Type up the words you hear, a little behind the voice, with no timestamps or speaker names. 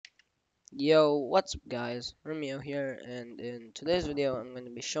Yo, what's up guys? Rimio here, and in today's video I'm going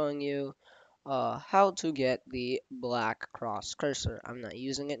to be showing you how to get the black cross cursor. I'm not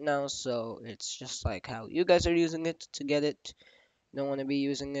using it now, so it's just like how you guys are using it to get it. You don't want to be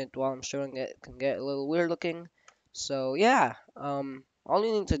using it while I'm showing it. It can get a little weird looking. So yeah, all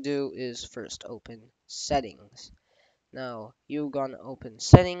you need to do is first open settings. Now, you're gonna open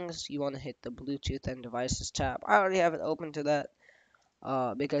settings, you want to hit the Bluetooth and devices tab. I already have it open to that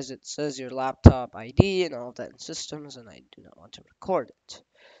because it says your laptop ID and all of that in systems, and I do not want to record it.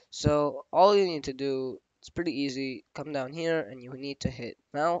 So all you need to do, it's pretty easy. Come down here and you need to hit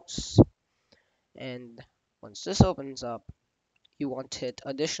mouse, and once this opens up, you want to hit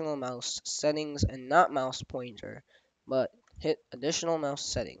additional mouse settings and not mouse pointer, but hit additional mouse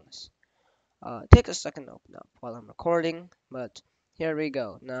settings. Take a second to open up while I'm recording, but here we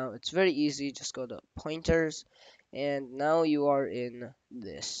go. Now it's very easy. Just go to pointers, and now you are in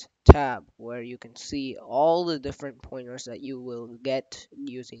this tab where you can see all the different pointers that you will get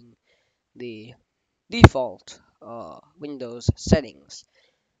using the default Windows settings.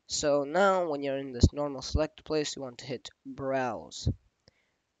 So now when you're in this normal select place, you want to hit browse.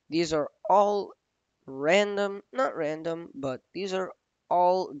 These are all random, not random, but these are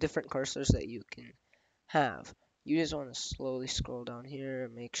all different cursors that you can have. You just want to slowly scroll down here,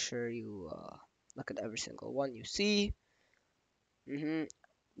 make sure you look at every single one you see. hmm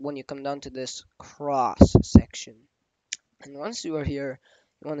When you come down to this cross section, and once you are here,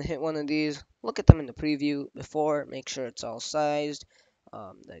 you want to hit one of these, look at them in the preview before, make sure it's all sized,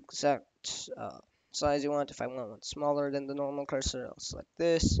 the exact size you want. If I want one smaller than the normal cursor, I'll select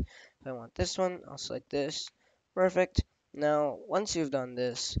this. If I want this one, I'll select this. Perfect. Now, once you've done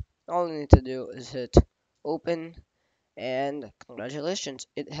this, all you need to do is hit open, and congratulations,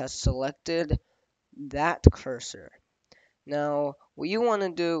 it has selected that cursor. Now, what you want to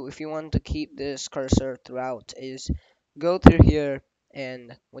do if you want to keep this cursor throughout is go through here,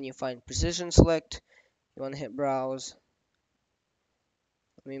 and when you find precision select, you want to hit browse.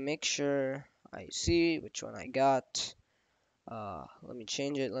 Let me make sure I see which one I got. Let me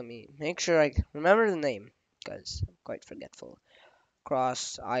change it. Let me make sure I remember the name because I'm quite forgetful.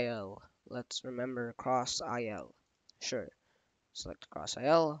 Cross IL. Let's remember Cross IL. Sure. Select Cross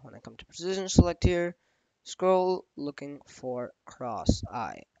IL. When I come to precision select here, scroll looking for Cross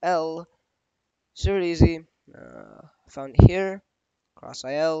IL. Super easy. Found it here. Cross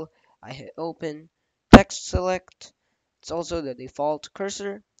IL. I hit open. Text select. It's also the default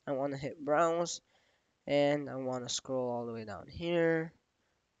cursor. I want to hit browse, and I want to scroll all the way down here.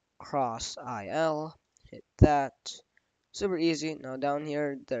 Cross IL. Hit that. Super easy. Now down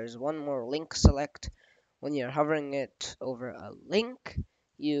here, there's one more link select. When you're hovering it over a link,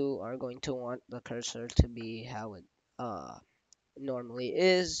 you are going to want the cursor to be how it normally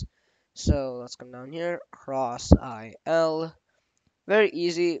is. So let's come down here, cross IL. Very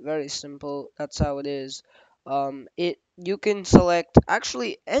easy, very simple. That's how it is. It you can select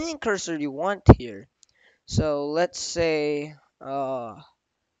actually any cursor you want here. So let's say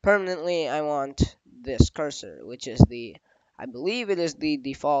permanently I want this cursor, which is I believe it is the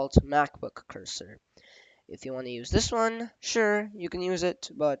default MacBook cursor. If you want to use this one, sure, you can use it,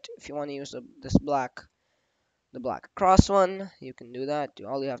 but if you want to use the black cross one, you can do that.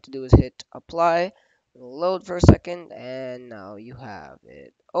 All you have to do is hit apply, load for a second, and now you have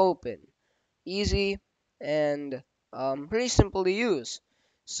it open. Easy and pretty simple to use.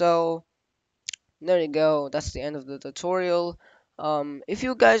 So there you go. That's the end of the tutorial. If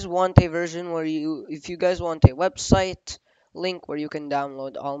you guys want a version if you guys want a website link where you can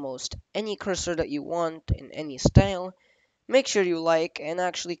download almost any cursor that you want in any style, make sure you like and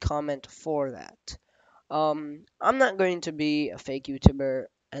actually comment for that. I'm not going to be a fake YouTuber,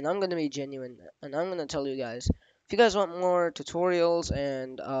 and I'm going to be genuine, and I'm going to tell you guys, if you guys want more tutorials,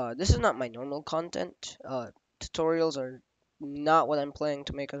 and this is not my normal content, tutorials are not what I'm planning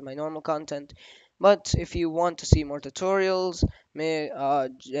to make as my normal content, but if you want to see more tutorials,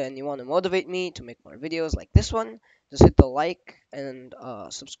 and you want to motivate me to make more videos like this one, just hit the like and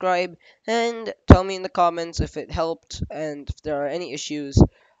subscribe, and tell me in the comments if it helped, and if there are any issues,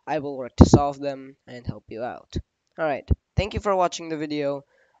 I will work to solve them and help you out. Alright, thank you for watching the video.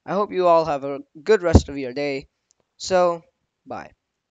 I hope you all have a good rest of your day. So, bye.